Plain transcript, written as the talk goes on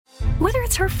Whether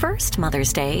it's her first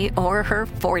Mother's Day or her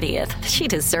 40th, she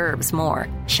deserves more.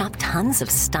 Shop tons of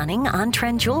stunning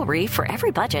on-trend jewelry for every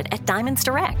budget at Diamonds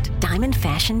Direct. Diamond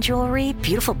fashion jewelry,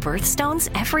 beautiful birthstones,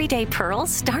 everyday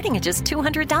pearls starting at just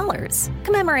 $200.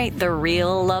 Commemorate the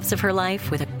real loves of her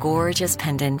life with a gorgeous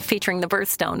pendant featuring the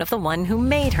birthstone of the one who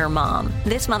made her mom.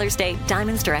 This Mother's Day,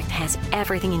 Diamonds Direct has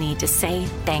everything you need to say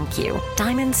thank you.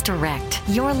 Diamonds Direct.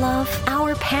 Your love,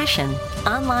 our passion.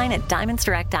 Online at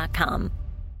diamondsdirect.com.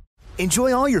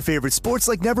 Enjoy all your favorite sports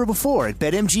like never before at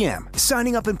BetMGM.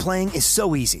 Signing up and playing is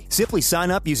so easy. Simply sign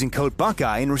up using code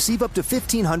Buckeye and receive up to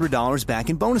 $1,500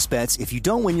 back in bonus bets if you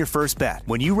don't win your first bet.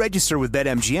 When you register with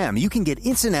BetMGM, you can get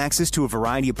instant access to a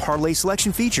variety of parlay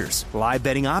selection features, live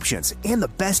betting options, and the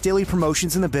best daily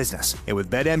promotions in the business. And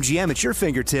with BetMGM at your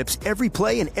fingertips, every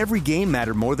play and every game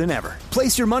matter more than ever.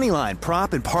 Place your moneyline,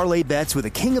 prop, and parlay bets with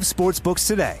the king of sportsbooks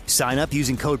today. Sign up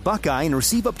using code Buckeye and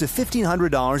receive up to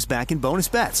 $1,500 back in bonus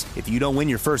bets if you don't win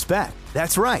your first bet.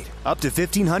 That's right, up to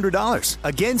 $1,500.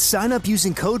 Again, sign up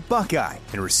using code Buckeye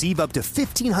and receive up to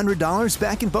 $1,500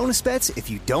 back in bonus bets if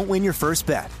you don't win your first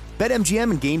bet.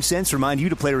 BetMGM and GameSense remind you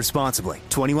to play responsibly.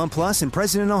 21 plus and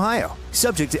present in Ohio.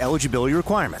 Subject to eligibility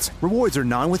requirements. Rewards are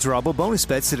non-withdrawable bonus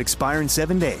bets that expire in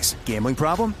 7 days. Gambling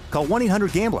problem? Call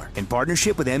 1-800-GAMBLER in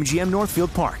partnership with MGM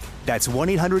Northfield Park. That's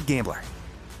 1-800-GAMBLER.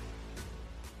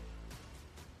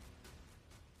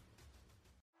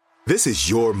 This is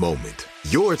your moment,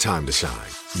 your time to shine,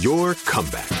 your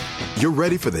comeback. You're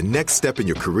ready for the next step in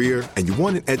your career, and you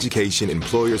want an education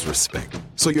employers respect.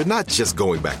 So you're not just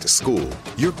going back to school,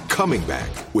 you're coming back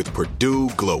with Purdue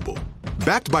Global.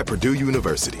 Backed by Purdue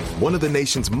University, one of the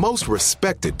nation's most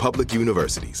respected public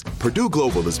universities, Purdue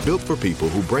Global is built for people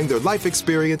who bring their life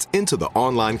experience into the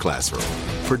online classroom.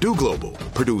 Purdue Global,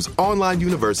 Purdue's online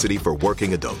university for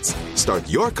working adults. Start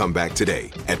your comeback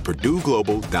today at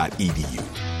purdueglobal.edu.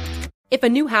 If a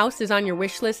new house is on your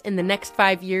wish list in the next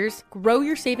 5 years, grow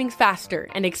your savings faster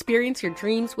and experience your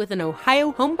dreams with an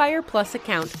Ohio Homebuyer Plus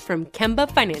account from Kemba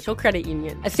Financial Credit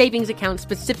Union. A savings account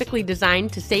specifically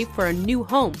designed to save for a new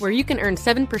home where you can earn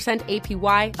 7%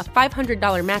 APY, a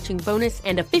 $500 matching bonus,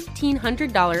 and a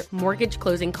 $1,500 mortgage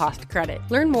closing cost credit.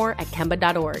 Learn more at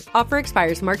Kemba.org. Offer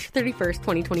expires March 31st,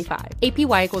 2025.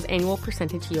 APY equals annual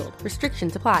percentage yield.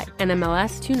 Restrictions apply.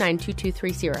 NMLS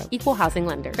 292230. Equal housing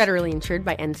lender. Federally insured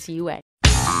by NCUA.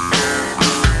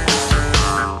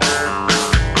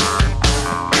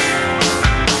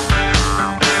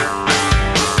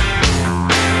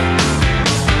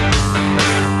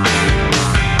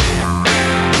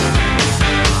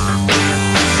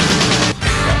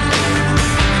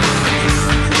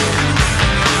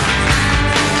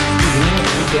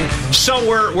 So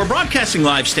we're broadcasting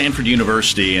live Stanford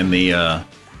University in the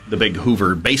big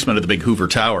Hoover basement of the big Hoover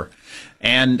Tower.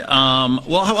 And,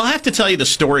 well, I'll have to tell you the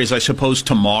stories, I suppose,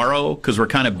 tomorrow, because we're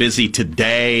kind of busy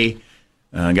today.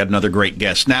 Got another great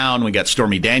guest now, and we got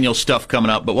Stormy Daniels stuff coming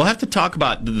up. But we'll have to talk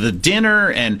about the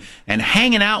dinner and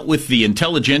hanging out with the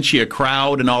intelligentsia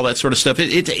crowd and all that sort of stuff.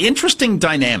 It's an interesting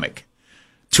dynamic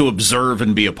to observe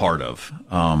and be a part of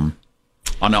on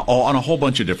a whole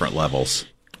bunch of different levels.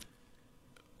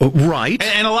 Right,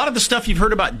 and a lot of the stuff you've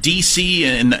heard about DC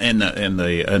and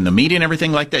the media and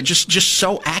everything like that, just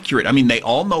so accurate. I mean, they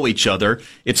all know each other.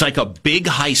 It's like a big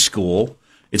high school.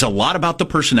 It's a lot about the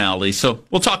personality. So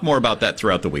we'll talk more about that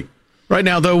throughout the week. Right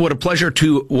now, though, what a pleasure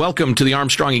to welcome to the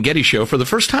Armstrong and Getty Show for the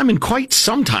first time in quite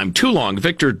some time, too long,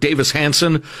 Victor Davis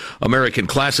Hanson, American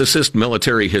classicist,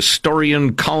 military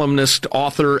historian, columnist,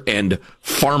 author, and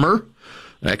farmer.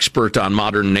 Expert on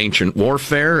modern and ancient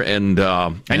warfare, and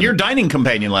your dining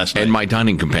companion last night. And my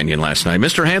dining companion last night.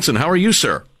 Mr. Hanson, how are you,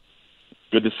 sir?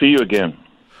 Good to see you again.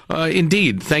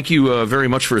 Indeed. Thank you very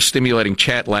much for a stimulating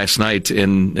chat last night,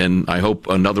 and I hope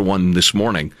another one this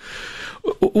morning.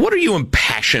 What are you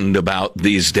impassioned about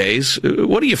these days?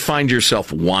 What do you find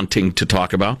yourself wanting to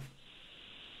talk about?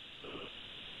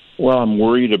 Well, I'm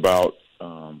worried about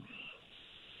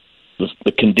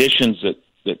the conditions that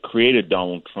created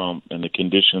Donald Trump and the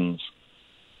conditions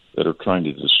that are trying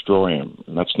to destroy him.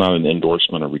 And that's not an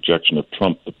endorsement or rejection of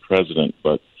Trump, the president,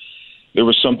 but there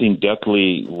was something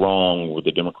deathly wrong with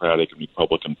the Democratic and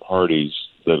Republican parties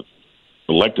that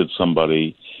elected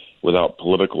somebody without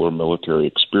political or military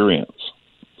experience.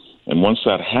 And once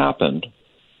that happened,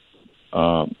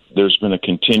 there's been a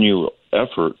continual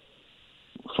effort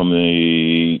from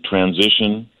the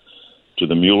transition to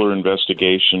the Mueller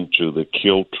investigation to the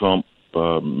kill Trump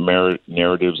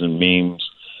narratives and memes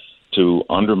to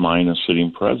undermine a sitting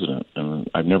president. And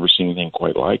I've never seen anything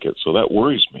quite like it. So that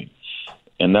worries me.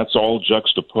 And that's all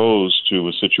juxtaposed to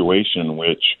a situation in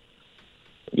which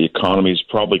The economy is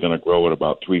probably going to grow at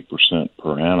about 3%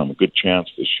 per annum. A good chance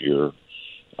this year.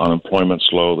 Unemployment's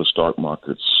low. The stock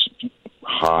market's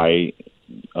high.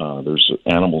 There's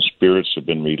animal spirits have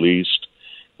been released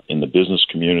in the business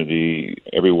community.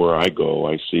 Everywhere I go,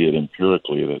 I see it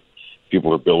empirically that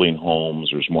people are building homes.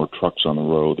 There's more trucks on the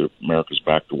road. America's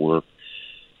back to work.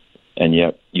 And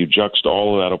yet you juxtapose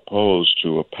all of that opposed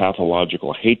to a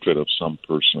pathological hatred of some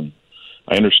person.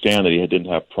 I understand that he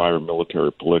didn't have prior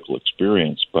military political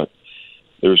experience, but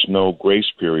there's no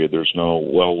grace period. There's no,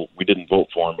 well, we didn't vote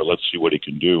for him, but let's see what he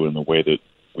can do in the way that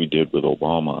we did with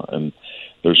Obama. And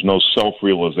there's no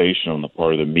self-realization on the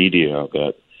part of the media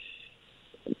that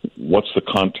what's the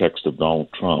context of Donald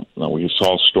Trump. Now, we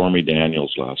saw Stormy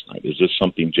Daniels last night. Is this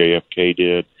something JFK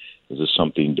did? Is this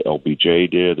something LBJ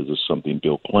did? Is this something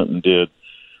Bill Clinton did?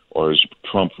 Or is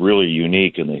Trump really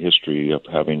unique in the history of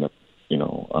having an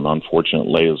unfortunate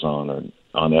liaison or an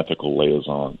unethical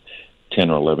liaison 10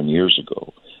 or 11 years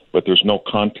ago? But there's no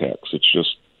context. It's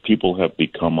just people have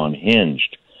become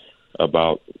unhinged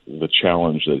about the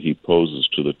challenge that he poses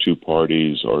to the two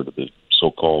parties or to the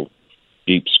so-called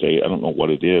deep state. I don't know what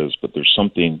it is, but there's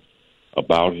something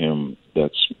about him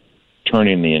that's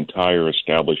turning the entire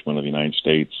establishment of the United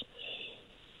States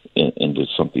into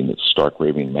something that's stark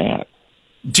raving mad.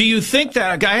 Do you think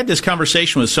that, I had this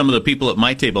conversation with some of the people at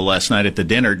my table last night at the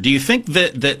dinner, do you think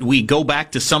that we go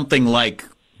back to something like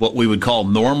what we would call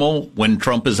normal when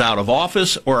Trump is out of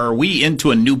office, or are we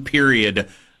into a new period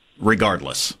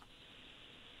regardless?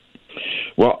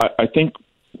 Well, I think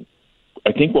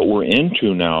what we're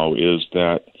into now is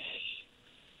that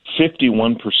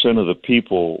 51% of the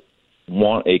people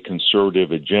want a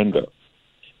conservative agenda.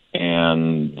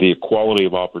 And the equality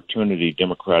of opportunity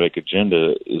Democratic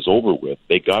agenda is over with.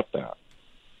 They got that.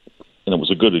 And it was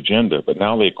a good agenda. But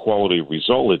now the equality of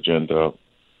result agenda,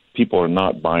 people are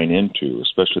not buying into,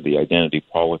 especially the identity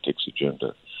politics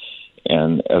agenda.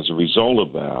 And as a result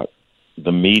of that,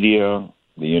 the media,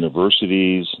 the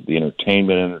universities, the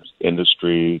entertainment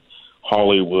industry,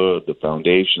 Hollywood, the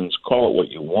foundations, call it what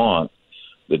you want,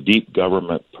 the deep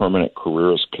government permanent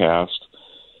careerist caste,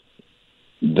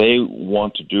 they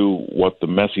want to do what the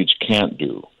message can't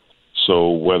do.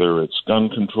 So whether it's gun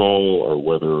control or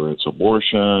whether it's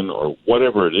abortion or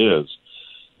whatever it is,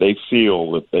 they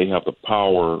feel that they have the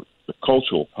power, the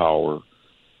cultural power,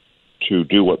 to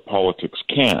do what politics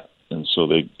can't. And so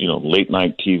they, late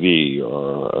night TV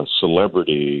or a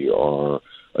celebrity or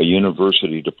a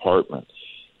university department.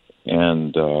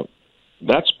 And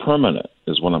that's permanent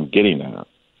is what I'm getting at.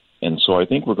 And so I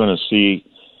think we're going to see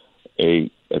a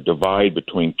divide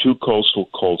between two coastal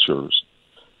cultures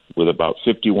with about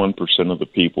 51% of the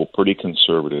people pretty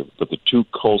conservative, but the two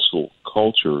coastal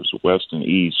cultures, west and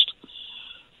east,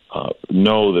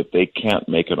 know that they can't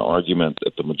make an argument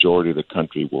that the majority of the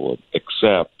country will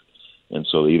accept, and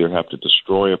so they either have to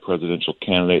destroy a presidential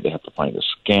candidate, they have to find a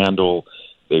scandal,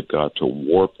 they've got to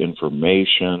warp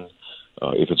information.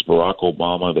 If it's Barack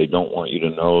Obama, they don't want you to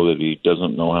know that he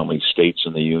doesn't know how many states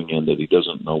in the union, that he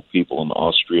doesn't know people in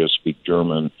Austria speak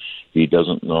German, he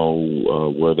doesn't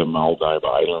know where the Maldive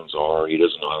Islands are, he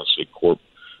doesn't know how to say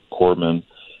Corman.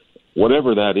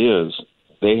 Whatever that is,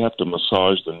 they have to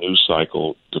massage the news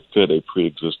cycle to fit a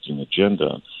pre-existing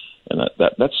agenda. And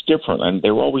that's different. And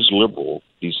they were always liberal,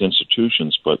 these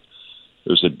institutions, but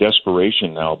there's a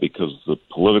desperation now because the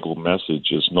political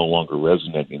message is no longer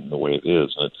resonating the way it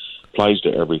is. And it applies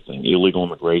to everything, illegal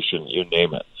immigration, you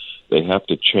name it. They have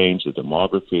to change the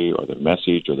demography or the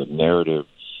message or the narrative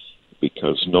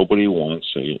because nobody wants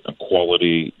a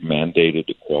quality mandated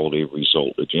equality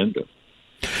result agenda.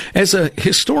 As a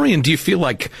historian, do you feel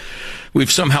like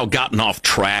we've somehow gotten off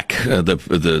track?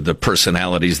 The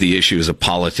personalities, the issues of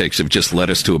politics have just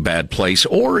led us to a bad place?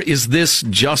 Or is this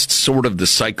just sort of the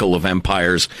cycle of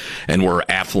empires and we're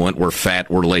affluent, we're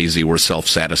fat, we're lazy, we're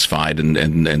self-satisfied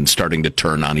and starting to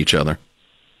turn on each other?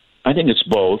 I think it's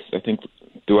both. I think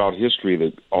throughout history,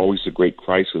 that always the great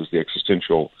crisis, the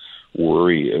existential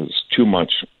worry is too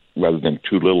much rather than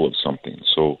too little of something.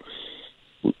 So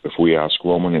if we ask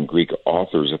Roman and Greek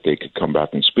authors if they could come back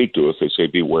and speak to us, they say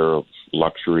beware of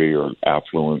luxury or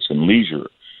affluence and leisure,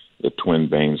 the twin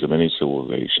veins of any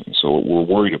civilization. So we're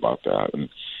worried about that. And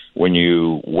when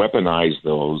you weaponize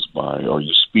those or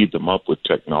you speed them up with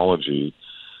technology,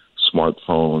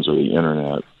 smartphones or the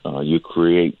internet, you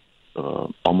create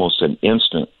almost an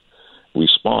instant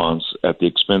response at the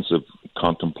expense of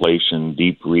contemplation,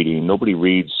 deep reading. Nobody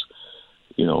reads,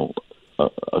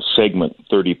 a segment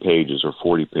 30 pages or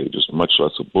 40 pages, much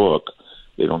less a book.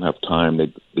 They don't have time.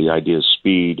 The idea is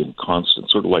speed and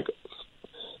constant, sort of like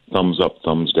thumbs up,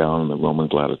 thumbs down in the Roman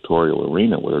gladiatorial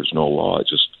arena where there's no law, it's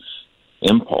just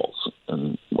impulse.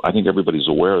 And I think everybody's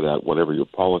aware of that, whatever your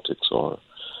politics are.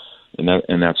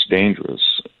 And that's dangerous.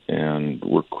 And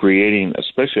we're creating,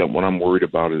 especially what I'm worried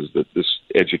about is that this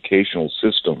educational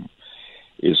system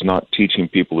is not teaching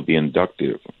people to be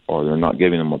inductive, or they're not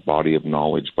giving them a body of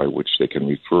knowledge by which they can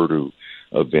refer to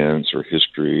events or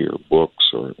history or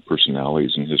books or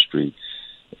personalities in history.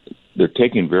 They're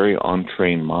taking very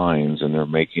untrained minds and they're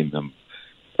making them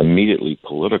immediately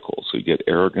political. So you get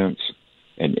arrogance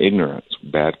and ignorance,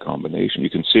 bad combination. You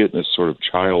can see it in this sort of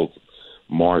child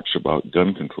march about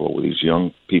gun control, where these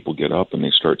young people get up and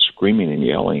they start screaming and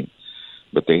yelling,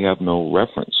 but they have no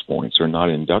reference points. They're not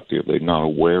inductive. They're not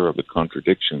aware of the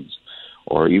contradictions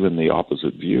or even the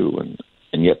opposite view,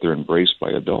 and yet they're embraced by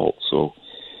adults. So,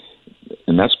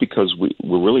 and that's because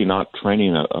we're really not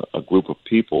training a group of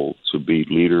people to be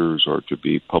leaders or to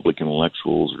be public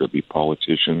intellectuals or to be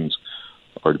politicians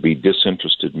or to be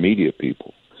disinterested media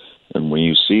people. And when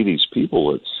you see these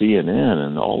people at CNN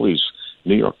and all these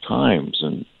New York Times,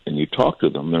 and you talk to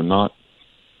them, they're not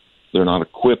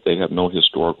equipped. They have no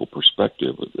historical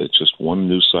perspective. It's just one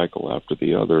news cycle after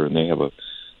the other, and they have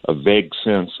a vague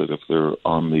sense that if they're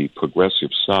on the progressive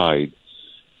side,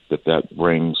 that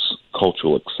brings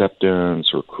cultural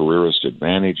acceptance or careerist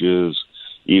advantages,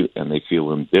 and they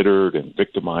feel embittered and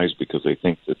victimized because they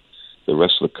think that the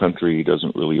rest of the country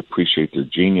doesn't really appreciate their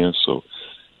genius. So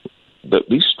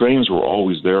these strains were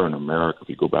always there in America. If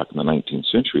you go back in the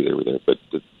 19th century, they were there, but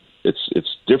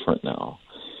it's different now,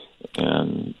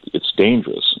 and it's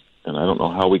dangerous. And I don't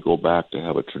know how we go back to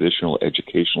have a traditional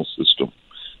educational system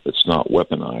that's not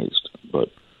weaponized, but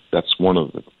that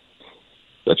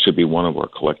should be one of our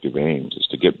collective aims, is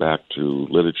to get back to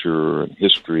literature and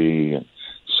history and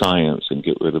science and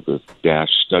get rid of the dash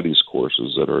studies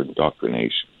courses that are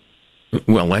indoctrination.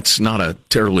 Well, that's not a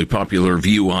terribly popular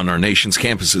view on our nation's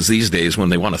campuses these days, when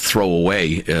they want to throw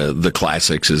away the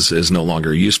classics is no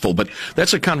longer useful. But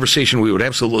that's a conversation we would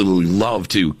absolutely love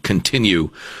to continue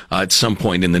at some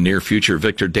point in the near future.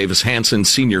 Victor Davis Hanson,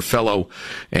 Senior Fellow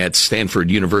at Stanford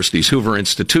University's Hoover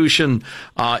Institution.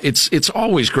 It's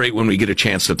always great when we get a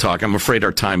chance to talk. I'm afraid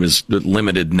our time is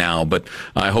limited now, but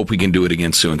I hope we can do it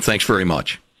again soon. Thanks very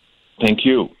much. Thank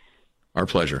you. Our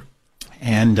pleasure.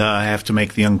 And I have to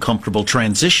make the uncomfortable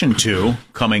transition to,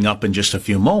 coming up in just a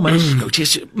few moments,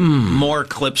 more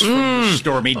clips from the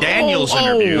Stormy Daniels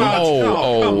interview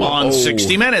on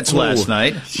 60 Minutes last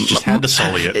night. Just had to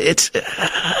sully it.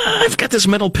 I've got this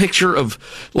mental picture of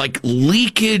like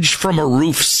leakage from a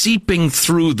roof seeping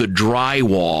through the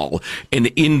drywall and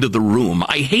into the room.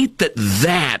 I hate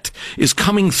that is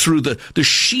coming through the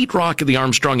sheetrock of the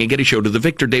Armstrong and Getty Show to the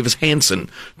Victor Davis Hanson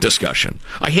discussion.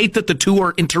 I hate that the two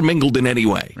are intermingled in any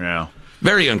way. Yeah.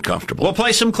 Very uncomfortable. We'll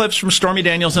play some clips from Stormy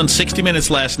Daniels on 60 Minutes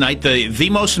last night. The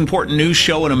most important news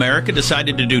show in America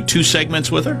decided to do 2 segments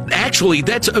with her. Actually,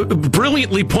 that's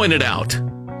brilliantly pointed out.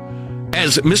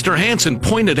 As Mr. Hanson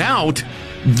pointed out,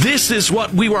 this is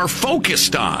what we were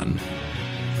focused on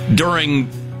during,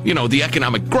 the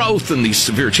economic growth and these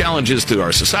severe challenges to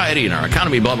our society and our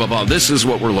economy, blah, blah, blah. This is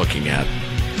what we're looking at.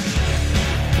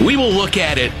 We will look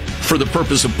at it for the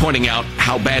purpose of pointing out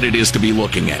how bad it is to be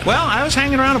looking at. Well, I was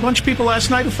hanging around a bunch of people last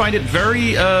night who find it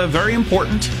very, very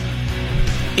important.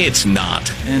 It's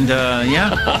not. And,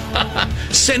 yeah.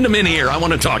 Send them in here. I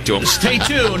want to talk to them. Stay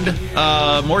tuned.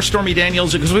 More Stormy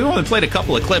Daniels, because we've only played a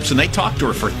couple of clips, and they talked to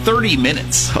her for 30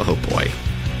 minutes. Oh, boy.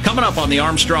 Coming up on the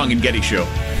Armstrong and Getty Show.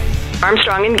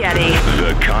 Armstrong and Getty.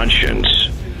 The conscience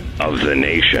of the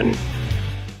nation.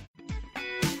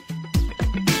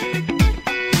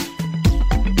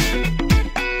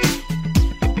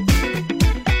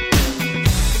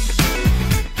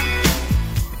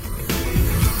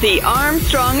 The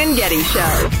Armstrong and Getty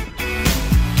Show.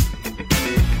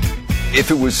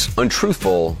 If it was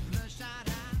untruthful,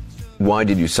 why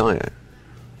did you sign it?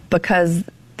 Because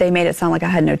they made it sound like I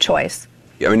had no choice.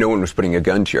 I mean, no one was putting a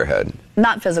gun to your head.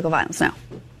 Not physical violence, no.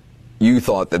 You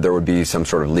thought that there would be some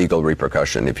sort of legal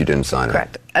repercussion if you didn't sign it.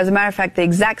 Correct. As a matter of fact, the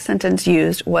exact sentence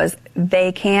used was,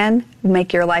 they can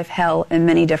make your life hell in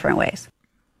many different ways.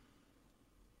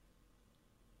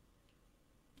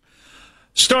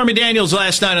 Stormy Daniels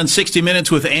last night on 60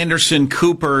 Minutes with Anderson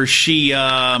Cooper. She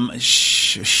has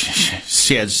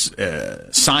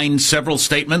signed several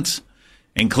statements,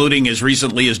 including as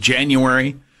recently as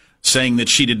January, saying that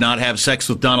she did not have sex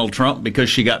with Donald Trump because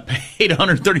she got paid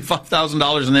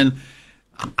 $135,000. And then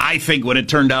I think when it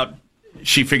turned out,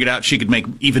 she figured out she could make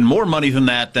even more money than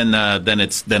that, then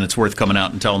it's worth coming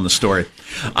out and telling the story.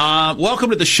 Welcome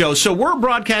to the show. So we're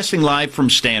broadcasting live from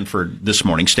Stanford this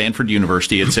morning, Stanford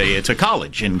University. It's a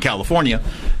college in California,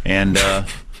 and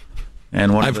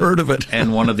I've heard of it.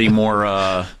 And one of the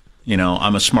more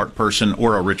I'm a smart person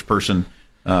or a rich person.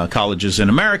 Colleges in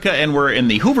America, and we're in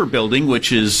the Hoover Building,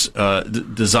 which is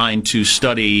designed to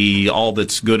study all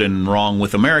that's good and wrong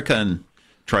with America and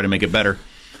try to make it better.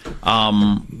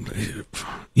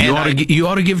 You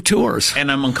ought to give tours.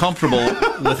 And I'm uncomfortable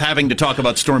with having to talk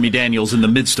about Stormy Daniels in the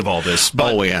midst of all this.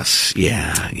 But, oh, yes.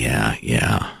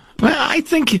 Yeah. Well, I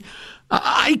think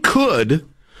I could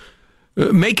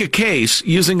make a case,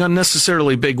 using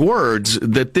unnecessarily big words,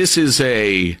 that this is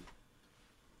I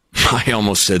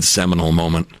almost said seminal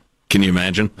moment. Can you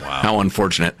imagine? Wow. How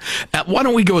unfortunate. Why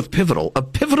don't we go with pivotal? A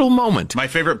pivotal moment. My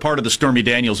favorite part of the Stormy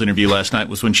Daniels interview last night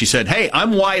was when she said, "Hey,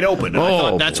 I'm wide open." And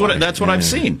I thought, that's what I've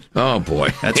seen. Oh boy,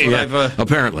 that's what I've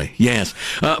apparently yes.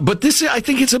 But this, I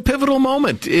think, it's a pivotal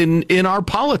moment in our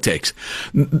politics.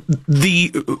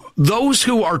 Those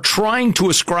who are trying to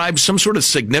ascribe some sort of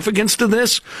significance to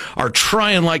this are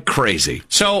trying like crazy.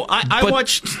 So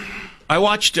I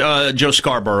watched Joe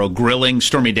Scarborough grilling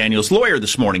Stormy Daniels' lawyer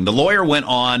this morning. The lawyer went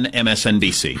on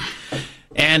MSNBC.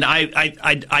 And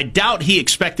I doubt he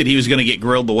expected he was going to get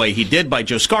grilled the way he did by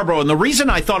Joe Scarborough. And the reason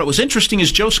I thought it was interesting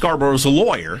is Joe Scarborough is a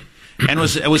lawyer and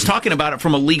was talking about it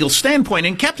from a legal standpoint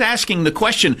and kept asking the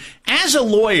question, as a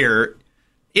lawyer,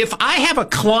 if I have a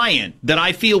client that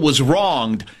I feel was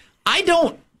wronged, I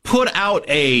don't tweet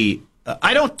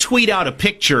out a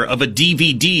picture of a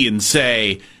DVD and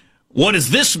say, "What does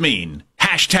this mean?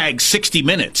 Hashtag 60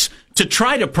 Minutes." To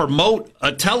try to promote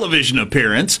a television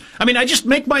appearance. I mean, I just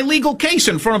make my legal case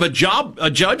in front of a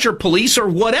judge or police or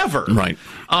whatever. Right.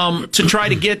 To try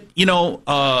to get,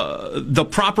 the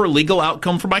proper legal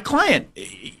outcome for my client.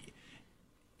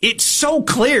 It's so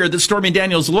clear that Stormy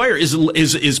Daniels' lawyer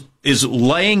is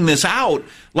laying this out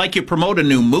like you promote a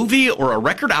new movie or a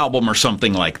record album or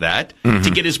something like that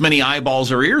to get as many eyeballs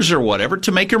or ears or whatever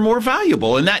to make her more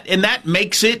valuable. And that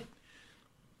makes it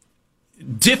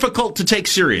difficult to take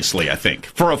seriously, I think,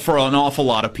 for an awful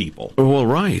lot of people. Well,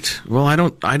 right. Well, I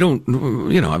don't,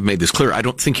 I've made this clear. I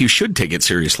don't think you should take it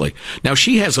seriously. Now,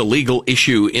 she has a legal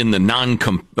issue in the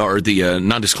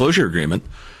non-disclosure agreement,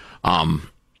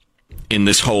 in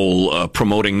this whole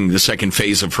promoting the second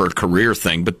phase of her career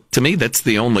thing. But to me, that's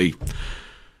the only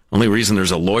reason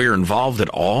there's a lawyer involved at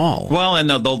all. Well, and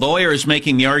the lawyer is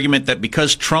making the argument that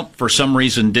because Trump, for some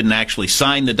reason, didn't actually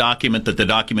sign the document, that the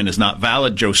document is not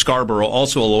valid. Joe Scarborough,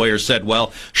 also a lawyer, said,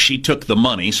 well, she took the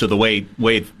money. So the way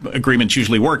agreements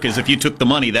usually work is if you took the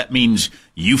money, that means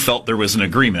you felt there was an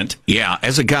agreement. Yeah,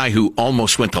 as a guy who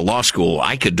almost went to law school,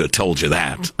 I could have told you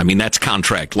that. I mean, that's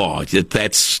contract law.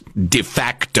 That's de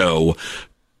facto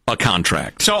a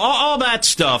contract. So all that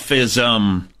stuff is...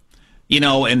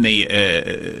 in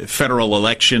the Federal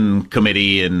Election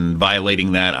Committee and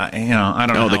violating that, I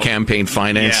don't know. The campaign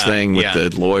finance thing with the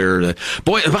lawyer.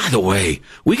 Boy, by the way,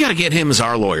 we got to get him as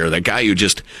our lawyer, that guy who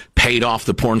just paid off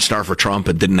the porn star for Trump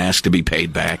and didn't ask to be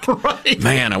paid back. Right.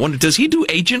 Man, I wonder, does he do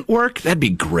agent work? That'd be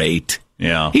great.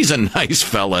 Yeah. He's a nice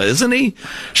fella, isn't he?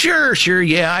 Sure,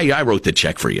 yeah, I wrote the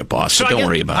check for you, boss, so don't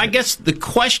worry about it. I guess the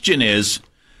question is...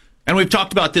 And we've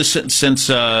talked about this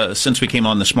since we came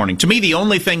on this morning. To me, the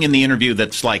only thing in the interview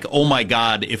that's like, oh, my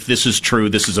God, if this is true,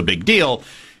 this is a big deal,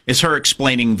 is her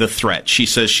explaining the threat. She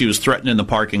says she was threatened in the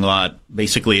parking lot.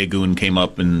 Basically, a goon came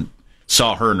up and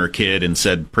saw her and her kid and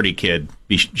said, pretty kid,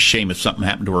 be shame if something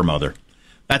happened to her mother.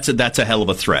 That's a hell of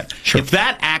a threat. Sure. If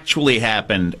that actually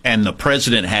happened and the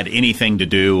president had anything to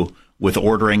do with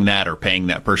ordering that or paying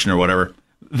that person or whatever,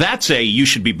 you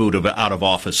should be booted out of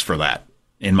office for that,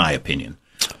 in my opinion.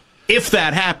 If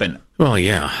that happened. Well,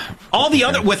 yeah.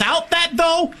 Without that,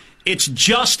 though, it's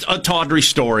just a tawdry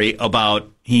story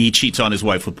about he cheats on his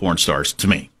wife with porn stars, to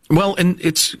me. Well, and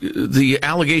the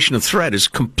allegation of threat is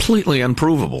completely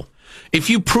unprovable.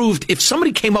 If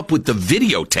somebody came up with the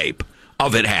videotape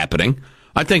of it happening,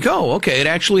 I'd think, oh, okay, it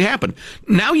actually happened.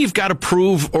 Now you've got to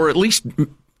prove, or at least...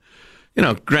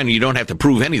 granted, you don't have to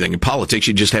prove anything in politics.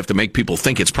 You just have to make people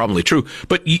think it's probably true.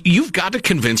 But you've got to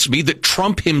convince me that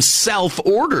Trump himself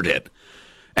ordered it,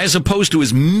 as opposed to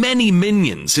his many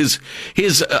minions, his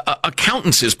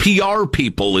accountants, his PR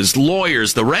people, his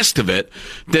lawyers, the rest of it.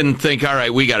 Didn't think, all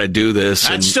right, we got to do this.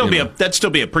 That'd still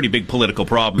be a pretty big political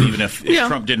problem, even if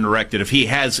Trump didn't erect it. If he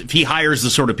hires the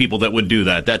sort of people that would do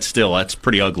that, that's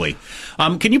pretty ugly.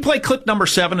 Can you play clip number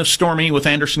 7 of Stormy with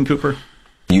Anderson Cooper?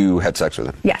 You had sex with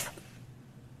him? Yes.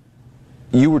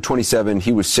 You were 27,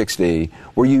 he was 60.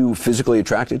 Were you physically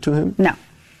attracted to him? No.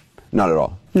 Not at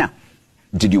all? No.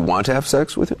 Did you want to have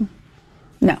sex with him?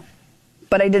 No.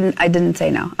 But I didn't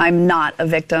say no. I'm not a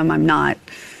victim. I'm not.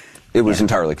 It was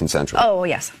entirely consensual? Oh,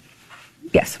 yes.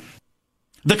 Yes.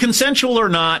 The consensual or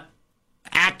not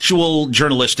factual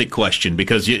journalistic question,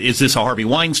 because is this a Harvey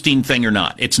Weinstein thing or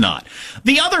not? It's not.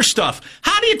 The other stuff,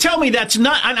 how do you tell me that's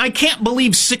not, and I can't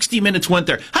believe 60 Minutes went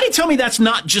there. How do you tell me that's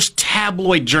not just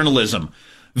tabloid journalism?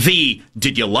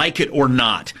 Did you like it or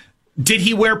not? Did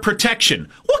he wear protection?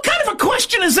 What kind of a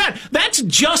question is that? That's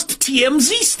just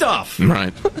TMZ stuff.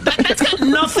 Right. That's got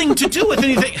nothing to do with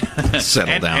anything.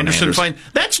 Settle down, Anderson. Fine.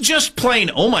 That's just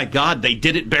plain, oh my God, they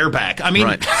did it bareback. I mean...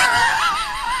 Right.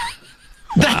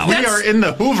 We are in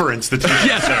the Hoover Institution.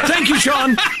 Yes, thank you,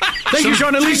 Sean. Thank you,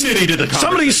 Sean. At least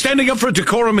somebody's standing up for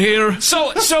decorum here.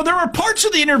 So there are parts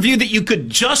of the interview that you could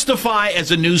justify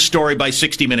as a news story by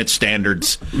 60 Minutes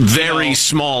standards. Very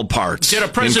small parts,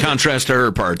 in contrast to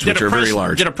her parts, which are very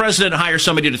large. Did a president hire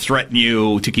somebody to threaten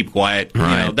you to keep quiet?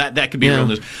 Right. You know, that could be real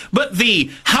news. But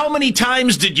how many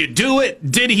times did you do it?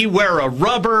 Did he wear a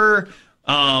rubber?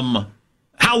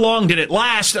 How long did it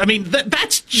last? I mean,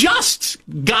 that's just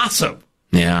gossip.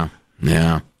 Yeah.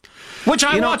 Which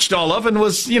I watched all of and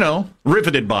was,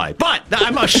 riveted by. But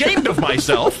I'm ashamed of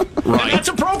myself. Right. And that's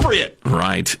appropriate.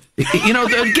 Right.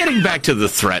 Getting back to the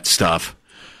threat stuff,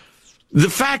 the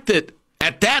fact that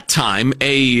at that time,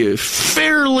 a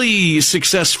fairly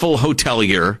successful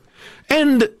hotelier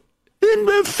and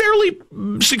a fairly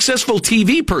successful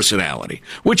TV personality,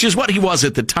 which is what he was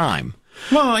at the time.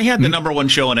 Well, he had the number one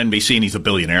show on NBC, and he's a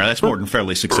billionaire. That's more than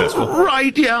fairly successful.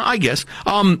 Right, yeah, I guess.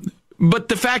 But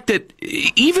the fact that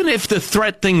even if the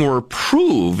threat thing were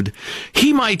proved,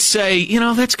 he might say,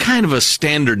 that's kind of a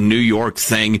standard New York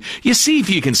thing. You see if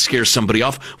you can scare somebody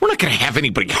off. We're not going to have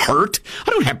anybody hurt. I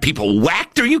don't have people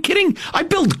whacked. Are you kidding? I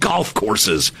build golf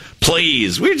courses.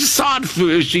 Please. We just thought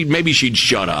maybe she'd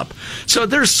shut up. So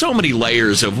there's so many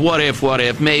layers of what if,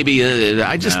 maybe.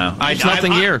 There's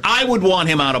nothing here. I would want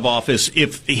him out of office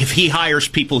if he hires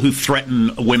people who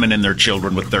threaten women and their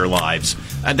children with their lives.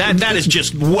 That is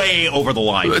just way over the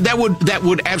line. That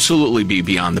would absolutely be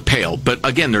beyond the pale. But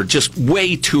again, there are just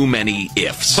way too many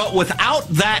ifs. But without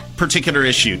that particular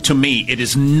issue, to me, it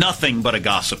is nothing but a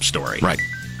gossip story. Right.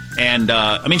 And,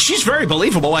 she's very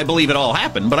believable. I believe it all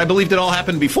happened, but I believed it all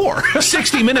happened before.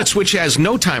 60 Minutes, which has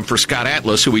no time for Scott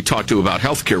Atlas, who we talked to about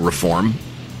healthcare reform,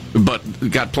 but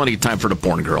got plenty of time for the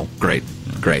porn girl. Great.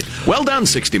 Well done,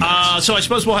 60 Minutes. So I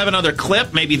suppose we'll have another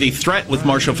clip, maybe the threat with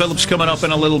Marshall Phillips coming up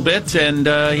in a little bit. And,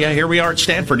 here we are at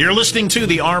Stanford. You're listening to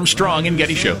the Armstrong and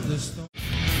Getty Show.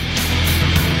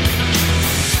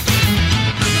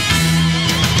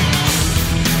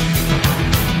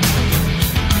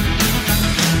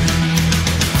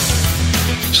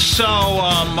 So,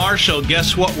 Marshall,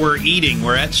 guess what we're eating?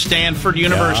 We're at Stanford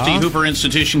University, Hoover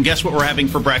Institution. Guess what we're having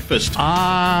for breakfast?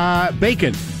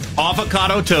 Bacon.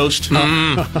 Avocado toast.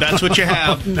 That's what you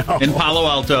have in Palo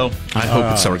Alto. I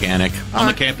hope it's organic. On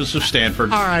the campus of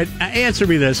Stanford. All right, answer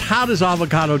me this. How does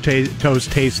avocado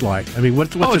toast taste like? I mean,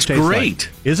 what's it taste great. Like?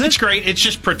 Is it? It's great. It's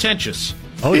just pretentious.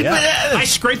 Oh, yeah. I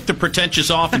scraped the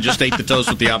pretentious off and just ate the toast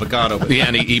with the avocado. Yeah,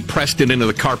 and he pressed it into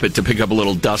the carpet to pick up a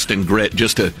little dust and grit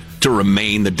just to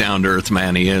remain the down-to-earth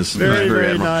man he is.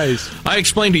 Very nice. I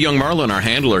explained to young Marlon, our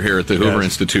handler here at the Hoover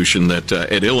Institution, that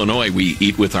at Illinois we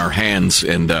eat with our hands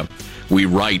and we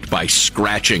write by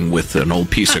scratching with an old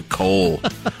piece of coal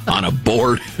on a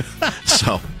board.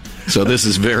 So this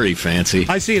is very fancy.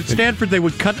 I see at Stanford they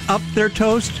would cut up their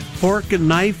toast, fork and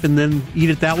knife, and then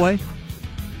eat it that way?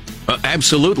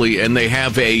 Absolutely, and they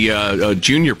have a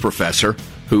junior professor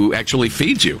who actually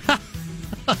feeds you,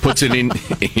 puts it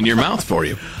in your mouth for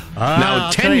you. Now,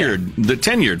 the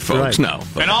tenured folks, no.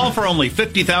 And all for only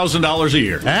 $50,000 a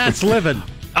year. That's living.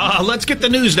 Let's get the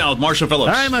news now with Marshall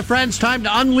Phillips. All right, my friends, time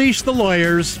to unleash the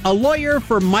lawyers. A lawyer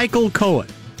for Michael Cohen,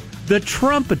 the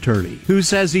Trump attorney, who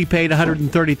says he paid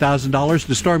 $130,000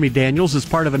 to Stormy Daniels as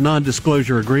part of a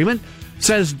non-disclosure agreement,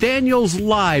 says Daniels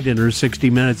lied in her 60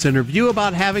 Minutes interview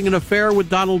about having an affair with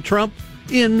Donald Trump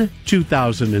in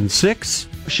 2006.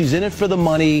 She's in it for the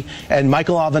money, and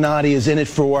Michael Avenatti is in it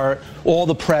for all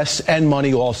the press and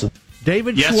money also.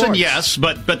 David Schwartz. Yes and yes,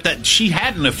 but that she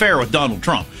had an affair with Donald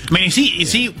Trump. I mean, is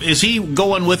he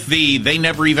going with they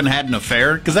never even had an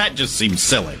affair? Because that just seems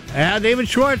silly. David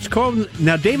Schwartz.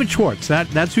 Now, David Schwartz,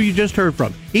 that's who you just heard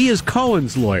from. He is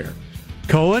Cohen's lawyer.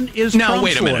 Cohen is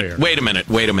Trump's lawyer. Wait a minute.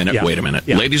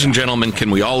 Yeah. Ladies and gentlemen,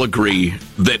 can we all agree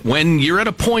that when you're at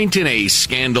a point in a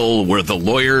scandal where the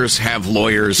lawyers have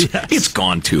lawyers, it's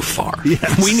gone too far.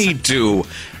 Yes. We need to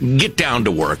get down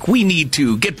to work. We need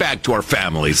to get back to our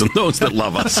families and those that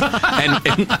love us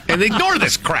and ignore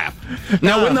this crap.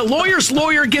 Now, when the lawyer's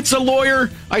lawyer gets a lawyer,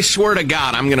 I swear to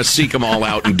God, I'm going to seek them all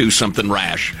out and do something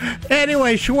rash.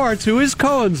 Anyway, Schwartz, who is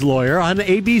Cohen's lawyer on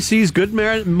ABC's Good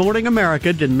Morning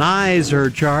America, denies her her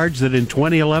charge that in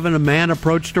 2011 a man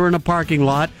approached her in a parking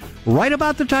lot right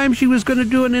about the time she was going to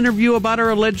do an interview about her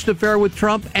alleged affair with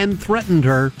Trump and threatened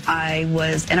her. I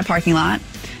was in a parking lot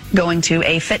going to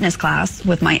a fitness class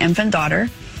with my infant daughter.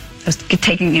 I was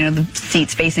taking, the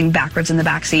seats facing backwards in the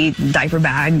back seat, diaper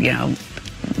bag,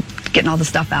 getting all the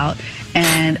stuff out.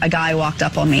 And a guy walked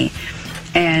up on me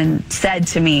and said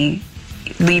to me,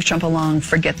 "Leave Trump alone,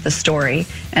 forget the story."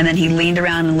 And then he leaned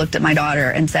around and looked at my daughter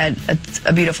and said,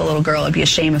 "A beautiful little girl, it'd be a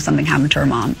shame if something happened to her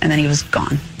mom." And then he was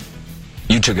gone.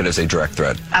 You took it as a direct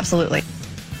threat? Absolutely.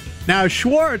 Now,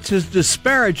 Schwartz is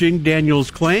disparaging Daniels'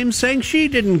 claim, saying she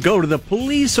didn't go to the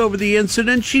police over the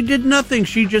incident. She did nothing.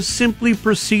 She just simply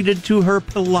proceeded to her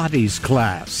Pilates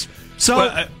class.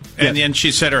 So, and then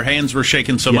she said her hands were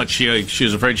shaking so much she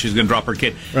was afraid she was going to drop her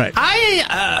kid. Right.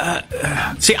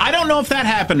 I don't know if that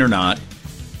happened or not.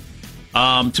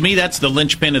 To me, that's the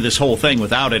linchpin of this whole thing.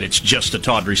 Without it, it's just a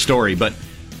tawdry story. But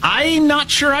I'm not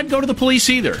sure I'd go to the police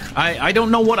either. I don't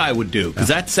know what I would do, because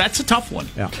that's a tough one.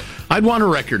 Yeah. I'd want a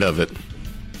record of it.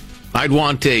 I'd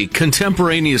want a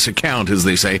contemporaneous account, as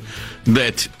they say,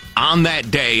 that on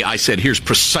that day I said, here's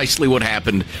precisely what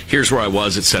happened, here's where I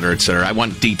was, et cetera, et cetera. I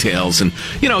want details. And,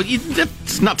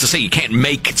 that's not to say you can't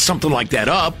make something like that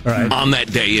up on that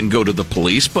day and go to the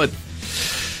police, but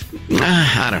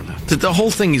I don't know. The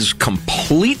whole thing is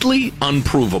completely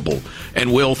unprovable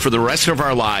and will, for the rest of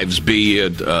our lives, be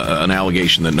an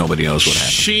allegation that nobody knows what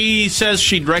happened. She says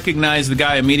she'd recognize the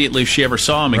guy immediately if she ever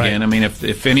saw him again. I mean,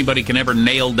 if anybody can ever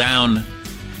nail down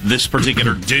this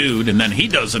particular dude, and then he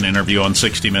does an interview on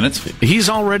 60 Minutes. He's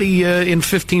already in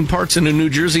 15 parts in a New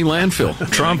Jersey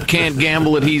landfill. Trump can't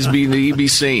gamble that he'd be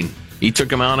seen. He took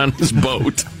him out on his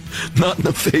boat. Not in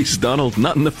the face, Donald.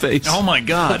 Not in the face. Oh, my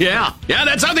God. Yeah,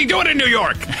 that's how they do it in New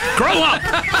York. Grow up.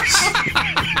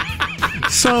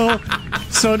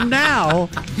 So now,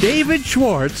 David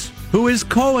Schwartz, who is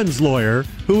Cohen's lawyer,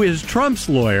 who is Trump's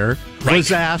lawyer,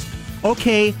 was asked,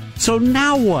 okay, so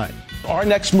now what? Our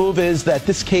next move is that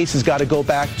this case has got to go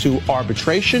back to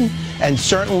arbitration, and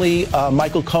certainly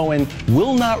Michael Cohen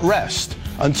will not rest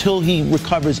until he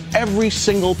recovers every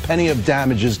single penny of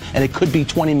damages, and it could be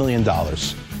 $20 million.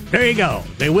 There you go.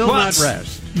 They will not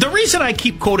rest. The reason I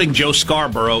keep quoting Joe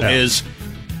Scarborough is,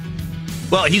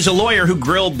 well, he's a lawyer who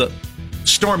grilled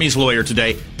Stormy's lawyer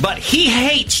today, but he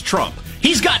hates Trump.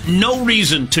 He's got no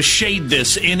reason to shade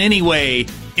this in any way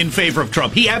in favor of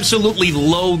Trump. He absolutely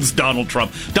loathes Donald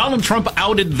Trump. Donald Trump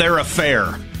outed their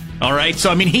affair. All right? So,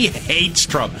 I mean, he hates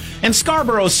Trump. And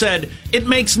Scarborough said, it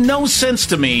makes no sense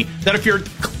to me that if your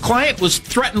client was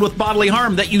threatened with bodily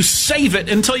harm, that you save it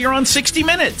until you're on 60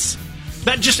 Minutes.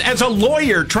 That just, as a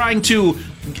lawyer trying to,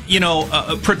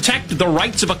 protect the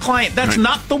rights of a client, that's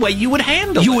not the way you would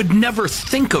handle it. You would never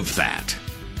think of that.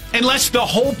 Unless the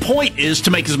whole point is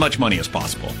to make as much money as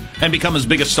possible and become as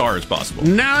big a star as possible.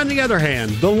 Now, on the other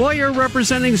hand, the lawyer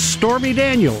representing Stormy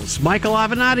Daniels, Michael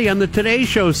Avenatti, on the Today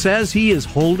Show says he is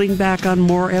holding back on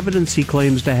more evidence he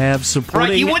claims to have supporting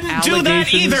Right, you wouldn't do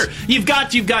that either. You've got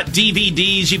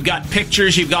DVDs, you've got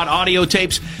pictures, you've got audio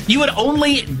tapes. You would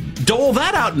only dole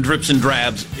that out in drips and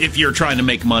drabs if you're trying to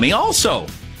make money also.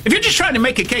 If you're just trying to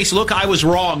make a case, look, I was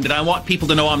wronged and I want people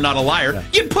to know I'm not a liar,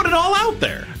 you'd put it all out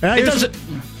there. It doesn't...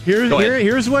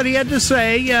 Here's what he had to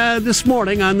say this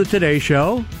morning on the Today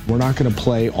Show. We're not going to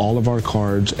play all of our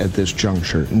cards at this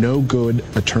juncture. No good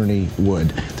attorney would.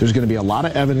 There's going to be a lot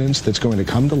of evidence that's going to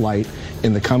come to light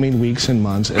in the coming weeks and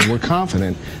months, and we're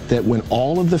confident that when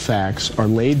all of the facts are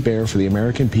laid bare for the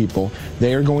American people,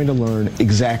 they are going to learn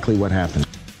exactly what happened.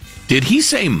 Did he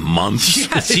say months?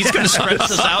 Yes, he's going to spread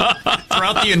this out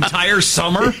throughout the entire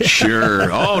summer. Sure.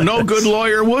 Oh, no good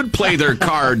lawyer would play their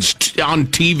cards on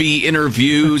TV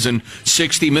interviews and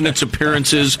 60 Minutes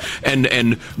appearances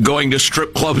and going to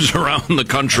strip clubs around the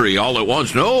country all at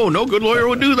once. No good lawyer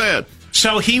would do that.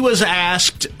 So he was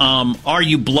asked, are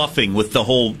you bluffing with the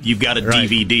whole, you've got a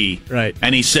DVD? Right.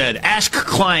 And he said, ask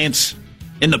clients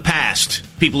in the past,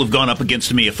 people have gone up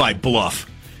against me if I bluff.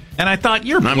 And I thought,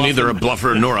 I'm neither a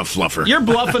bluffer nor a fluffer. You're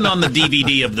bluffing on the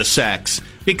DVD of the sex,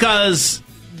 because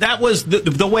that was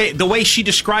the way she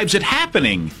describes it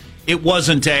happening. It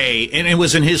wasn't and it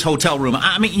was in his hotel room.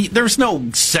 I mean, there's no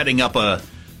setting up a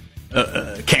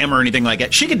camera or anything like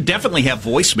that. She could definitely have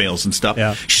voicemails and stuff.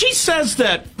 Yeah. She says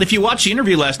that, if you watch the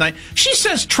interview last night, she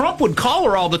says Trump would call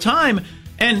her all the time,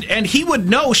 and he would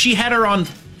know she had him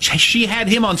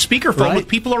on speakerphone with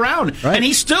people around. Right. And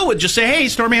he still would just say, hey,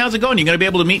 Stormy, how's it going? You going to be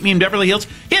able to meet me in Beverly Hills?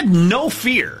 He had no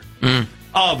fear.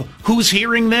 of who's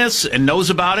hearing this and knows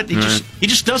about it. He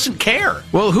just doesn't care.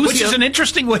 Well, which is an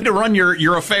interesting way to run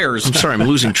your affairs. I'm sorry, I'm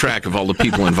losing track of all the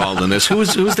people involved in this.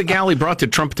 Who's the gal he brought to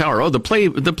Trump Tower? Oh, the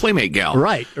Playmate gal.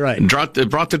 Right. And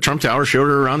brought to Trump Tower, showed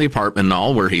her around the apartment and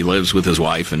all, where he lives with his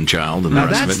wife and child and now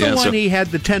the rest of it. That's the one he had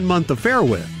the 10-month affair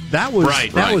with. That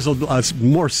was a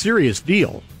more serious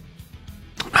deal.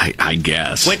 I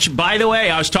guess. Which, by the way,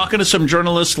 I was talking to some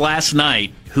journalists last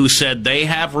night who said they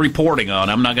have reporting on.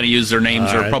 I'm not going to use their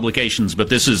names or publications, but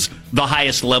this is the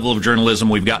highest level of journalism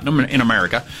we've gotten in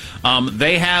America.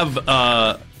 They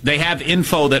have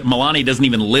info that Melania doesn't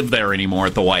even live there anymore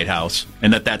at the White House,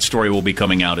 and that story will be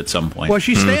coming out at some point. Well,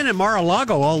 she's staying at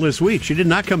Mar-a-Lago all this week. She did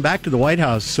not come back to the White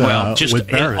House. With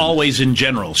Barron. Always in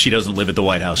general, she doesn't live at the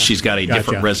White House. She's got a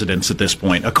different residence at this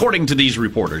point, according to these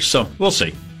reporters. So we'll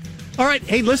see. All right.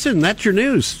 Hey, listen, that's your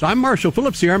news. I'm Marshall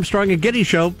Phillips, the Armstrong and Getty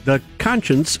Show, the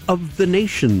conscience of the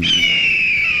nation.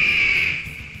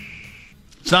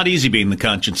 It's not easy being the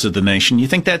conscience of the nation. You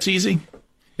think that's easy?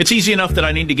 It's easy enough that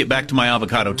I need to get back to my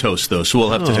avocado toast, though, so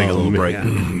we'll have to take a little break.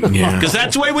 Because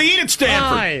that's the way we eat at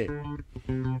Stanford.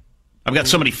 I've got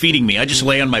somebody feeding me. I just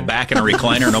lay on my back in a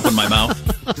recliner and open my mouth,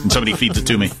 and somebody feeds it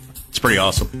to me. It's pretty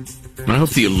awesome. I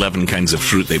hope the 11 kinds of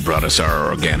fruit they brought us are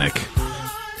organic.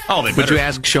 Oh, they Would you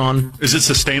ask, Sean? Is it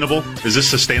sustainable? Is this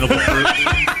sustainable fruit?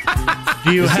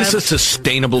 Is this a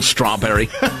sustainable strawberry?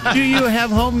 Do you have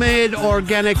homemade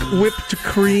organic whipped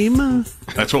cream?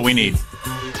 That's what we need.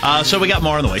 So we got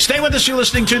more on the way. Stay with us. You're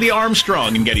listening to the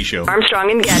Armstrong and Getty Show.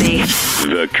 Armstrong and Getty.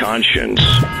 The conscience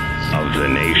of the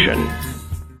nation.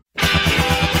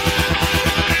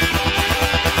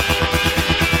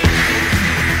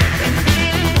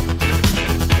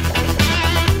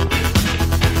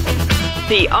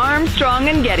 The Armstrong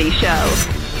and Getty Show.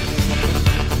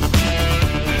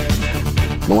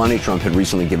 Melania Trump had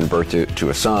recently given birth to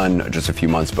a son just a few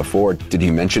months before. Did he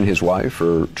mention his wife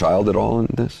or child at all in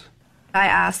this? I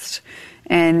asked,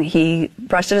 and he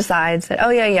brushed it aside, said,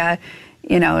 oh, yeah,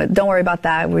 don't worry about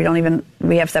that.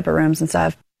 We have separate rooms and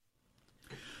stuff.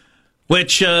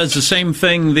 Which is the same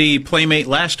thing the Playmate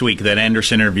last week that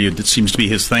Anderson interviewed, that seems to be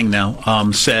his thing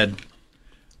now, said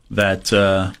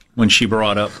that when she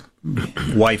brought up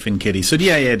wife and kid, he said,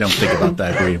 yeah, don't think about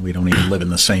that. We don't even live in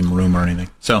the same room or anything.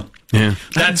 So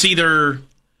that's either,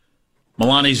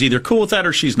 Melania's either cool with that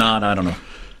or she's not. I don't know.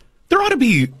 There ought to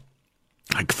be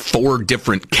like 4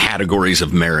 different categories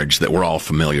of marriage that we're all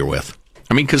familiar with.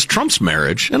 I mean, because Trump's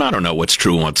marriage, and I don't know what's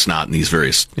true and what's not in these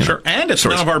various... Sure, and it's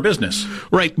none of our business.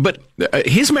 Right, but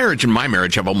his marriage and my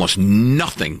marriage have almost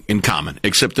nothing in common,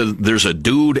 except that there's a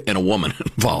dude and a woman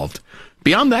involved.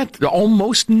 Beyond that,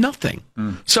 almost nothing.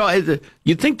 So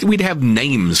you'd think that we'd have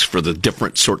names for the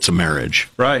different sorts of marriage.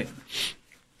 Right.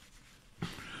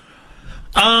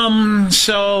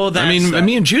 So that's... I mean,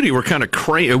 me and Judy, we're kind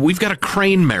of we've got a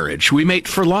crane marriage. We mate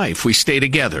for life. We stay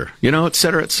together, et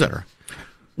cetera, et cetera.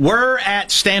 We're at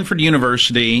Stanford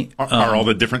University. Are all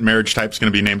the different marriage types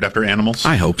going to be named after animals?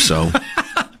 I hope so.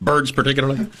 Birds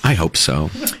particularly? I hope so.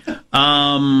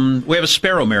 We have a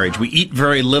sparrow marriage. We eat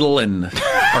very little and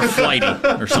are flighty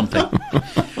or something.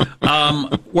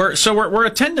 We're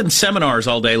attending seminars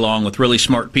all day long with really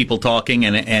smart people talking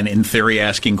and in theory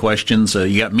asking questions.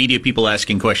 You got media people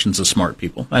asking questions of smart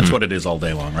people. That's what it is all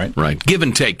day long, right? Right. Give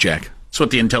and take, Jack. That's what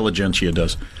the intelligentsia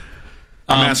does.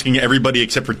 I'm asking everybody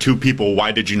except for 2 people,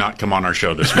 why did you not come on our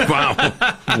show this week? Wow.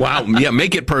 Yeah,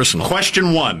 make it personal.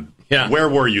 Question 1. Yeah. Where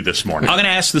were you this morning? I'm going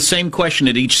to ask the same question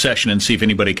at each session and see if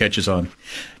anybody catches on.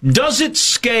 Does it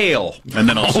scale? And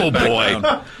then I'll sit back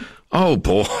down. Oh,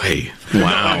 boy.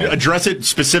 Wow. Address it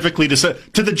specifically to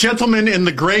the gentleman in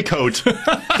the gray coat.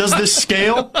 Does this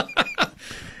scale?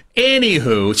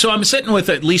 Anywho, so I'm sitting with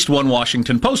at least one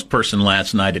Washington Post person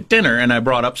last night at dinner, and I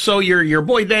brought up, so your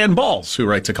boy Dan Balls, who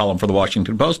writes a column for the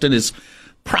Washington Post and is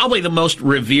probably the most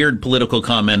revered political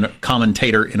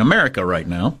commentator in America right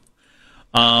now.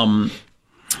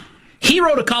 He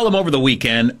wrote a column over the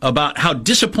weekend about how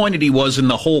disappointed he was in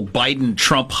the whole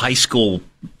Biden-Trump high school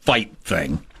fight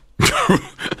thing.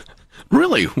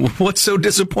 Really? What's so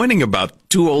disappointing about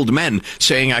 2 old men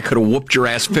saying I could have whooped your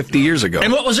ass 50 years ago?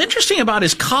 And what was interesting about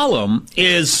his column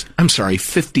is... I'm sorry,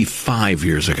 55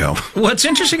 years ago. What's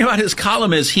interesting about his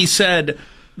column is he said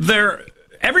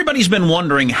everybody's been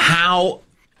wondering how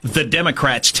the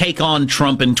Democrats take on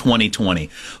Trump in 2020.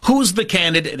 Who's the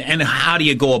candidate and how do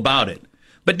you go about it?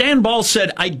 But Dan Ball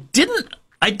said, I didn't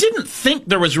think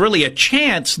there was really a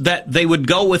chance that they would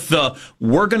go with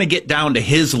we're going to get down to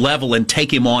his level and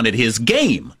take him on at his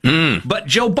game. But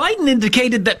Joe Biden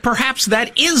indicated that perhaps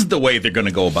that is the way they're going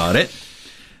to go about it.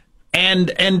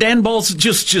 And Dan Balz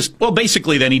just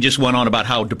basically then he just went on about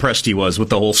how depressed he was with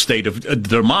the whole state of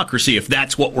democracy. If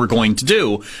that's what we're going to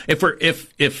do,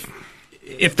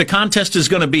 if the contest is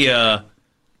going to be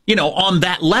on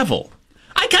that level,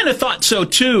 I kind of thought so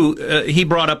too. He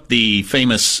brought up the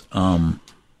famous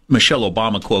Michelle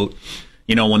Obama quote,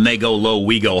 when they go low,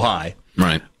 we go high.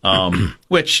 Right.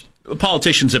 Which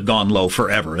politicians have gone low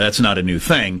forever. That's not a new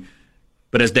thing.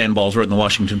 But as Dan Balz wrote in the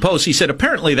Washington Post, he said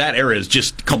apparently that era is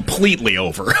just completely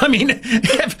over. I mean,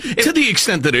 to the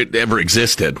extent that it ever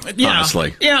existed,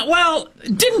 honestly. Yeah, well,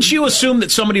 didn't you assume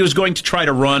that somebody was going to try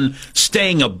to run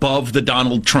staying above the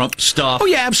Donald Trump stuff? Oh,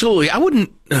 yeah, absolutely. I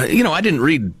wouldn't, I didn't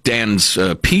read Dan's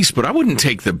piece, but I wouldn't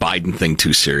take the Biden thing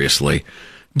too seriously.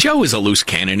 Joe is a loose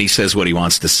cannon. He says what he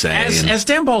wants to say. As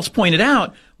Dan Balz pointed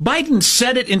out, Biden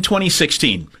said it in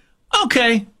 2016.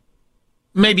 Okay.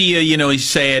 Maybe, you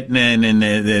say it and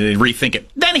rethink it.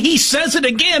 Then he says it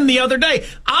again the other day.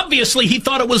 Obviously, he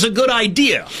thought it was a good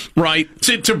idea. Right.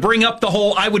 To bring up the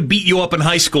whole I would beat you up in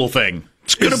high school thing.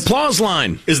 It's a good applause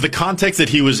line. Is the context that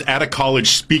he was at a college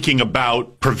speaking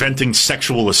about preventing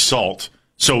sexual assault?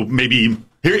 So maybe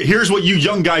here's what you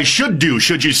young guys should do.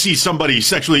 Should you see somebody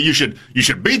sexually, you should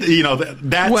beat.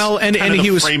 That's and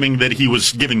he was framing that he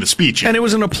was giving the speech. And it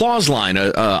was an applause line.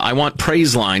 I want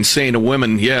praise line saying to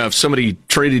women, yeah, if somebody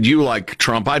treated you like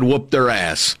Trump, I'd whoop their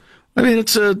ass. I mean,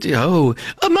 it's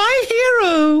my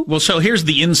hero. Well, so here's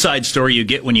the inside story you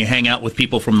get when you hang out with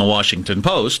people from the Washington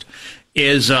Post.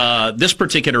 Is this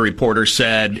particular reporter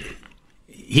said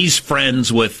he's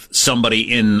friends with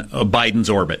somebody in Biden's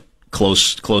orbit,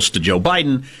 close to Joe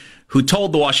Biden, who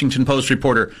told the Washington Post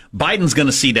reporter, Biden's going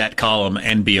to see that column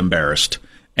and be embarrassed.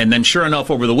 And then sure enough,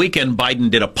 over the weekend,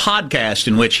 Biden did a podcast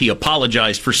in which he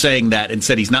apologized for saying that and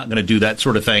said he's not going to do that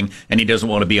sort of thing, and he doesn't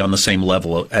want to be on the same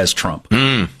level as Trump.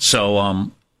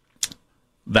 So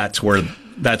that's where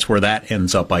that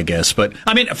ends up, I guess. But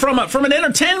I mean, from an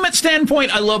entertainment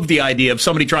standpoint, I love the idea of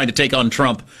somebody trying to take on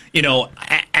Trump,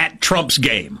 at Trump's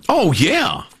game. Oh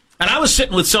yeah. And I was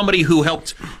sitting with somebody who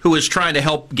was trying to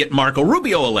help get Marco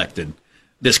Rubio elected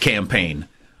this campaign.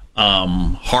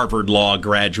 Harvard Law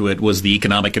graduate, was the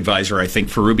economic advisor, I think,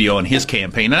 for Rubio in his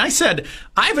campaign. And I said,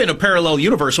 I've in a parallel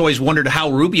universe always wondered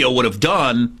how Rubio would have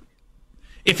done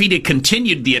if he'd have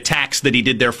continued the attacks that he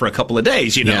did there for a couple of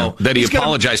days, that he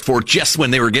apologized for just when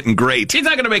they were getting great. He's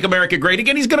not going to make America great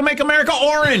again. He's going to make America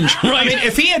orange. Right. I mean,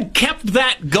 if he had kept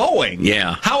that going,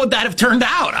 how would that have turned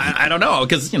out? I don't know,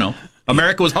 because,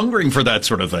 America was hungering for that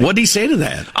sort of thing. What did he say to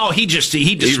that? Oh, he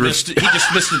dismissed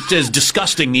it as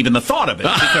disgusting, even the thought of it.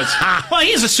 Because,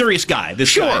 he's a serious guy.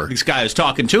 This guy I was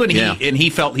talking to, and he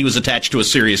felt he was attached to a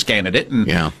serious candidate,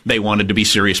 and they wanted to be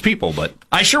serious people. But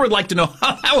I sure would like to know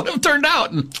how that would have turned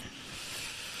out. And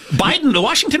Biden, the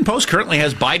Washington Post currently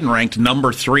has Biden ranked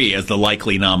number 3 as the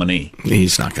likely nominee.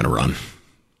 He's not going to run.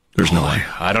 There's no way.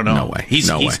 I don't know. No way.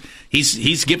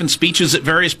 He's given speeches at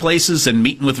various places and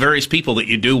meeting with various people that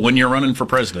you do when you're running for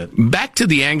president. Back to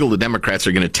the angle the Democrats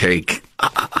are going to take.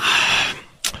 I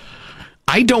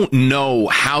don't know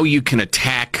how you can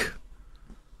attack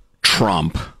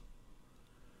Trump.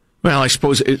 Well, I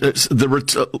suppose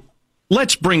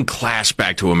let's bring class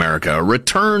back to America. A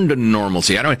return to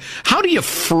normalcy. How do you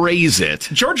phrase it?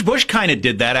 George Bush kind of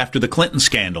did that after the Clinton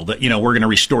scandal, that, we're going to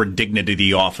restore dignity to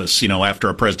the office, after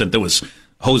a president that was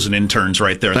hosing interns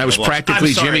right there. That was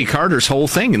practically Jimmy Carter's whole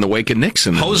thing in the wake of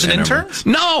Nixon. Hosing interns?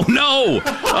 No.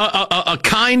 A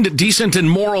kind, decent,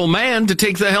 and moral man to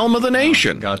take the helm of the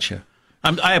nation. Gotcha.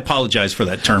 I apologize for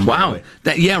that term. Wow.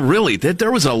 Really.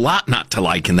 There was a lot not to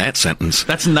like in that sentence.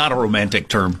 That's not a romantic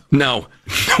term. No.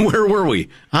 Where were we?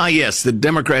 Yes, the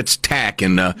Democrats' tack.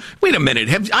 And wait a minute.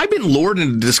 Have I been lured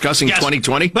into discussing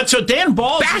 2020? But so Dan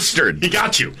Balz... Bastard! He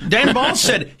got you. Dan Balz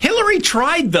said, Hillary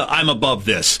tried the I'm above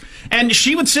this. And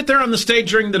she would sit there on the stage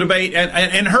during the debate,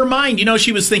 and in her mind,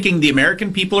 she was thinking, the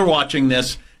American people are watching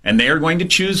this, and they are going to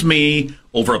choose me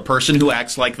over a person who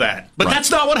acts like that. But that's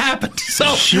not what happened.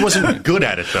 So she wasn't good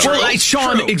at it, though. Well,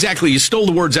 Sean, exactly. You stole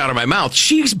the words out of my mouth.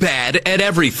 She's bad at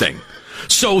everything.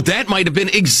 So that might have been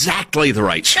exactly the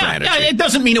right strategy. Yeah, it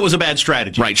doesn't mean it was a bad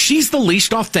strategy. Right. She's the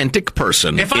least authentic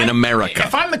person in America.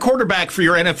 If I'm the quarterback for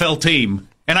your NFL team,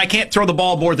 and I can't throw the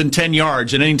ball more than 10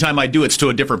 yards, and anytime I do, it's to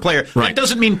a different player, that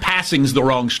doesn't mean passing's the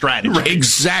wrong strategy. Right.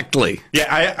 Exactly.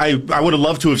 Yeah, I would have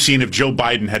loved to have seen if Joe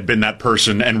Biden had been that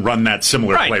person and run that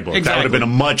similar playbook. Exactly. That would have been a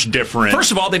much different...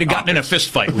 First of all, they'd have gotten in a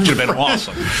fist fight, which would have been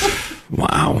awesome.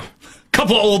 Wow.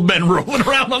 Couple of old men rolling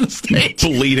around on the stage.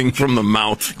 Bleeding from the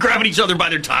mouth. Grabbing each other by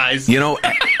their ties. At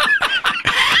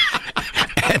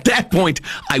that point,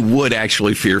 I would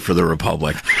actually fear for the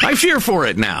Republic. I fear for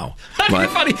it now. That'd be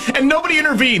funny. And nobody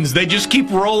intervenes. They just keep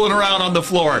rolling around on the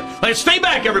floor. Like, stay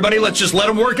back, everybody. Let's just let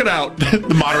them work it out.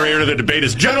 The moderator of the debate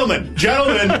is, gentlemen.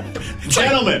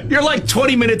 You're like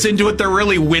 20 minutes into it. They're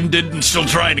really winded and still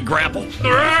trying to grapple.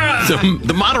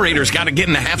 The moderator's got to get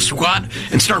in a half squat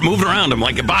and start moving around them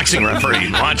like a boxing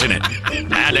referee watching it.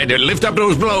 Lift up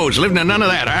those blows. None of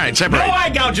that. All right, separate. No eye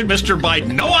gouging, Mr.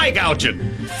 Biden. No eye gouging.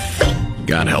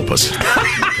 God help us.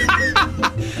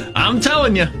 I'm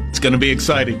telling you, it's going to be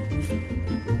exciting.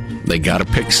 They got to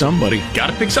pick somebody.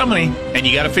 Got to pick somebody. And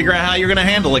you got to figure out how you're going to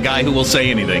handle a guy who will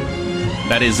say anything.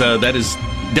 That is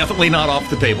definitely not off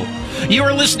the table. You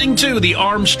are listening to the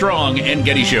Armstrong and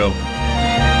Getty Show.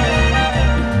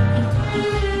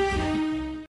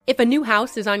 If a new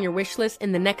house is on your wish list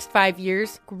in the next 5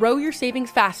 years, grow your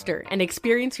savings faster and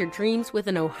experience your dreams with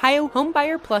an Ohio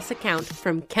Homebuyer Plus account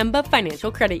from Kemba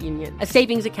Financial Credit Union. A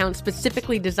savings account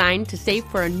specifically designed to save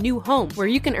for a new home where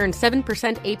you can earn 7%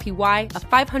 APY,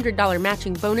 a $500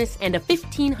 matching bonus, and a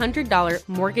 $1,500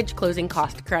 mortgage closing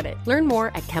cost credit. Learn more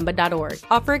at Kemba.org.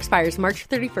 Offer expires March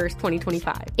 31st,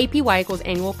 2025. APY equals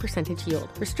annual percentage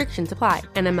yield. Restrictions apply.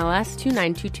 NMLS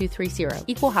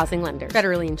 292230. Equal housing lender.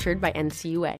 Federally insured by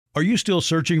NCUA. Are you still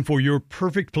searching for your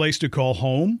perfect place to call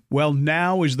home? Well,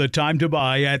 now is the time to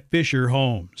buy at Fisher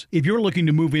Homes. If you're looking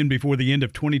to move in before the end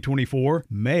of 2024,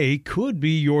 May could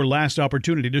be your last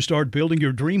opportunity to start building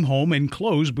your dream home and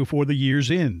close before the year's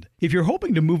end. If you're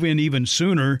hoping to move in even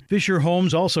sooner, Fisher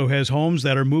Homes also has homes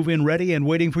that are move-in ready and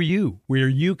waiting for you, where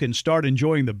you can start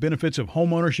enjoying the benefits of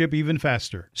homeownership even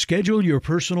faster. Schedule your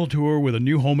personal tour with a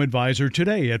new home advisor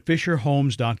today at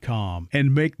FisherHomes.com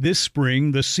and make this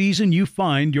spring the season you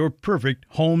find your perfect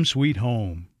home sweet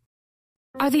home.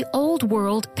 Are the old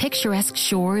world picturesque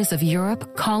shores of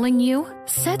Europe calling you?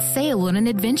 Set sail on an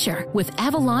adventure with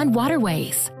Avalon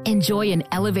Waterways. Enjoy an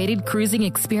elevated cruising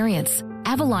experience.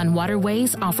 Avalon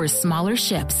Waterways offers smaller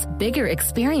ships, bigger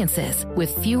experiences,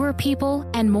 with fewer people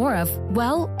and more of,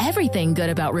 well, everything good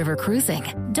about river cruising.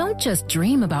 Don't just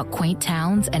dream about quaint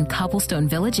towns and cobblestone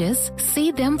villages.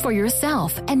 See them for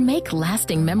yourself and make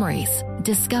lasting memories.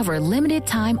 Discover limited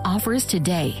time offers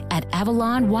today at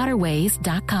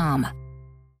AvalonWaterways.com.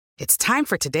 It's time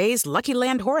for today's Lucky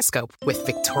Land horoscope with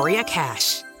Victoria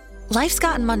Cash. Life's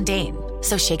gotten mundane,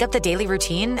 so shake up the daily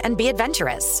routine and be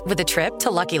adventurous with a trip to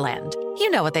Lucky Land.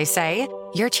 You know what they say,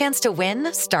 your chance to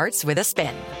win starts with a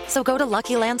spin. So go to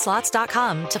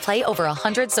LuckyLandSlots.com to play over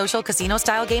 100 social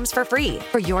casino-style games for free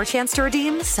for your chance to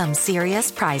redeem some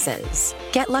serious prizes.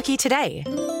 Get lucky today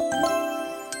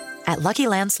at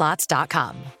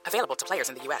LuckyLandSlots.com. Available to players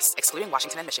in the U.S., excluding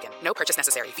Washington and Michigan. No purchase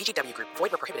necessary. VGW Group.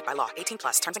 Void where prohibited by law.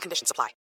 18+. Terms and conditions apply.